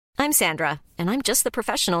I'm Sandra, and I'm just the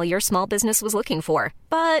professional your small business was looking for.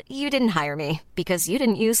 But you didn't hire me because you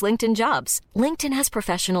didn't use LinkedIn Jobs. LinkedIn has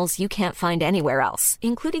professionals you can't find anywhere else,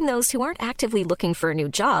 including those who aren't actively looking for a new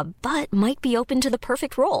job, but might be open to the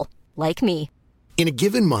perfect role, like me. In a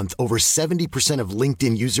given month, over 70% of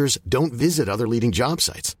LinkedIn users don't visit other leading job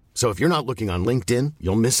sites. So if you're not looking on LinkedIn,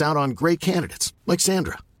 you'll miss out on great candidates like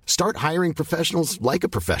Sandra. Start hiring professionals like a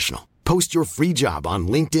professional. Post your free job on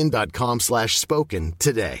linkedin.com/spoken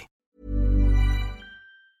today.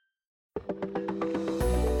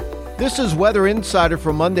 This is Weather Insider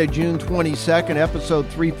for Monday, June 22nd, episode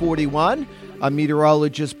 341. I'm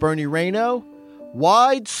meteorologist Bernie Rayno.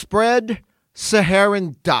 Widespread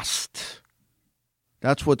Saharan dust.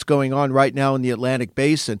 That's what's going on right now in the Atlantic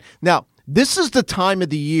Basin. Now, this is the time of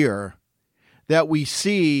the year that we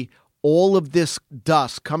see all of this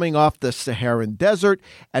dust coming off the Saharan desert,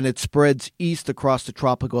 and it spreads east across the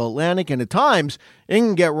tropical Atlantic, and at times it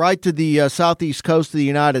can get right to the southeast coast of the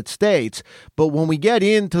United States. But when we get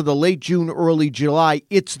into the late June, early July,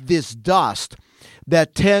 it's this dust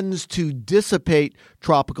that tends to dissipate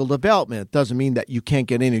tropical development. It doesn't mean that you can't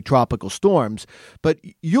get any tropical storms, but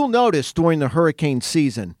you'll notice during the hurricane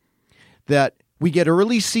season that we get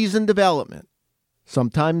early season development,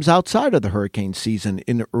 sometimes outside of the hurricane season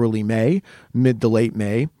in early May, mid to late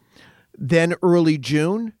May, then early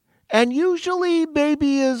June, and usually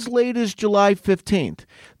maybe as late as July 15th.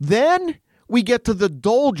 Then we get to the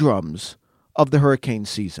doldrums of the hurricane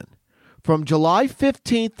season. From July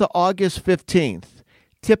 15th to August 15th,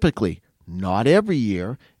 typically, not every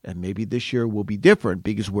year, and maybe this year will be different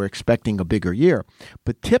because we're expecting a bigger year,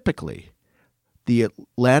 but typically, the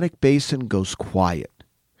Atlantic Basin goes quiet.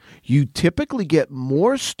 You typically get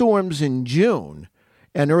more storms in June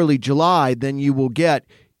and early July than you will get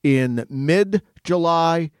in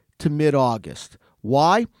mid-July to mid-August.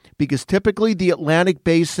 Why? Because typically the Atlantic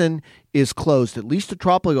Basin is closed, at least the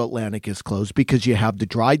tropical Atlantic is closed, because you have the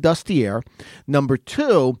dry, dusty air. Number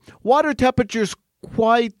two, water temperatures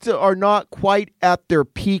are not quite at their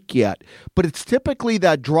peak yet, but it's typically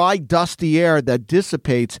that dry, dusty air that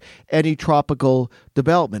dissipates any tropical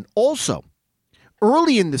development. Also,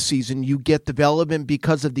 early in the season, you get development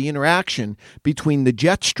because of the interaction between the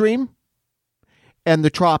jet stream and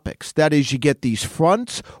the tropics. That is, you get these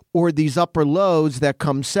fronts or these upper lows that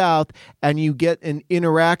come south, and you get an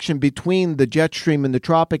interaction between the jet stream and the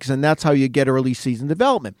tropics, and that's how you get early season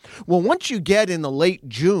development. Well, once you get in the late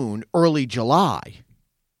June, early July,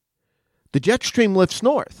 the jet stream lifts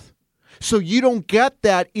north. So you don't get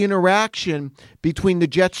that interaction between the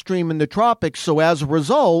jet stream and the tropics. So as a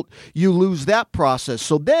result, you lose that process.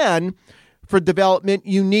 So then for development,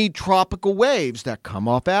 you need tropical waves that come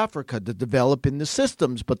off Africa to develop in the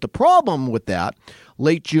systems. But the problem with that,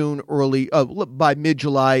 late June, by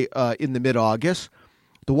mid-July, in the mid-August,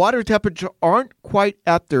 the water temperatures aren't quite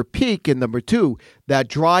at their peak. And number two, that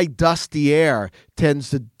dry, dusty air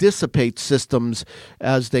tends to dissipate systems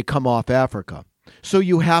as they come off Africa. So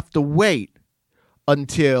you have to wait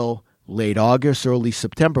until late August, early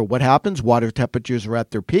September. What happens? Water temperatures are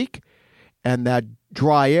at their peak, and that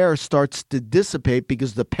dry air starts to dissipate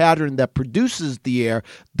because the pattern that produces the air,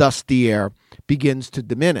 dusty air, begins to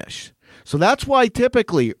diminish. So that's why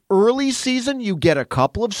typically early season, you get a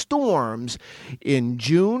couple of storms in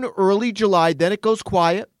June, early July, then it goes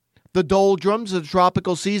quiet. The doldrums of the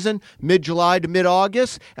tropical season, mid-July to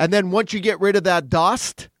mid-August. And then once you get rid of that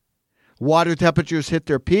dust, water temperatures hit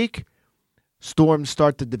their peak, storms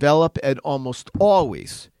start to develop, and almost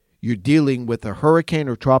always you're dealing with a hurricane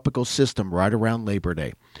or tropical system right around Labor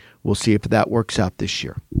Day. We'll see if that works out this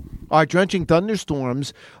year. All right, drenching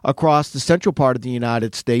thunderstorms across the central part of the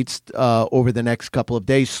United States over the next couple of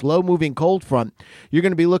days. Slow-moving cold front. You're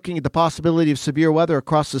going to be looking at the possibility of severe weather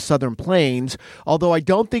across the southern plains, although I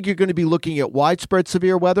don't think you're going to be looking at widespread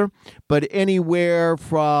severe weather, but anywhere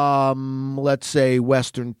from, let's say,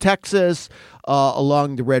 western Texas,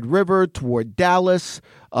 along the Red River toward Dallas,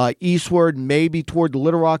 eastward, maybe toward the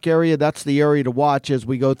Little Rock area. That's the area to watch as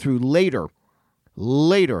we go through later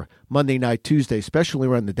Monday night, Tuesday, especially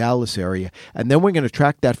around the Dallas area. And then we're going to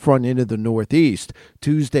track that front into the northeast.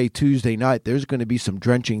 Tuesday night, there's going to be some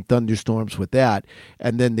drenching thunderstorms with that.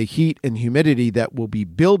 And then the heat and humidity that will be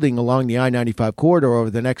building along the I-95 corridor over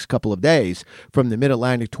the next couple of days from the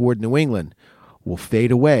mid-Atlantic toward New England will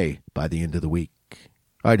fade away by the end of the week.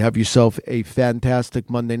 All right, have yourself a fantastic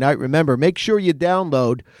Monday night. Remember, make sure you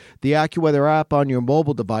download the AccuWeather app on your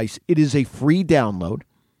mobile device. It is a free download.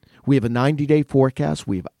 We have a 90-day forecast.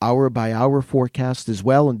 We have hour-by-hour forecast as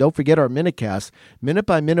well. And don't forget our Minutecast,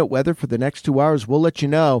 minute-by-minute weather for the next 2 hours. We'll let you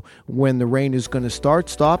know when the rain is going to start,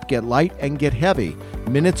 stop, get light, and get heavy.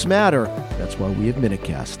 Minutes matter. That's why we have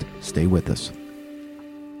Minutecast. Stay with us.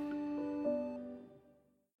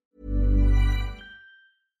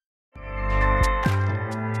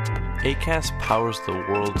 Acast powers the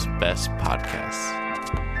world's best podcasts.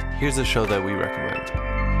 Here's a show that we recommend.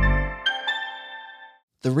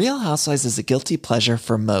 The Real Housewives is a guilty pleasure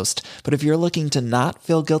for most, but if you're looking to not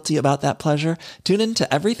feel guilty about that pleasure, tune in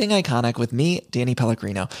to Everything Iconic with me, Danny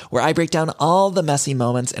Pellegrino, where I break down all the messy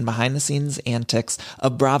moments and behind-the-scenes antics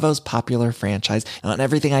of Bravo's popular franchise. And on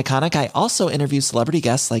Everything Iconic, I also interview celebrity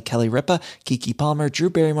guests like Kelly Ripa, Keke Palmer,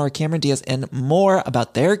 Drew Barrymore, Cameron Diaz, and more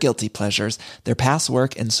about their guilty pleasures, their past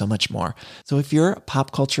work, and so much more. So if you're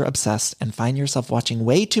pop culture obsessed and find yourself watching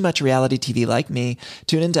way too much reality TV like me,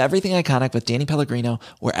 tune in to Everything Iconic with Danny Pellegrino,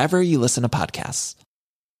 wherever you listen to podcasts.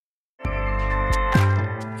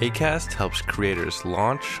 Acast helps creators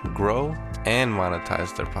launch, grow, and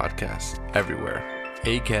monetize their podcasts everywhere.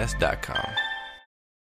 Acast.com.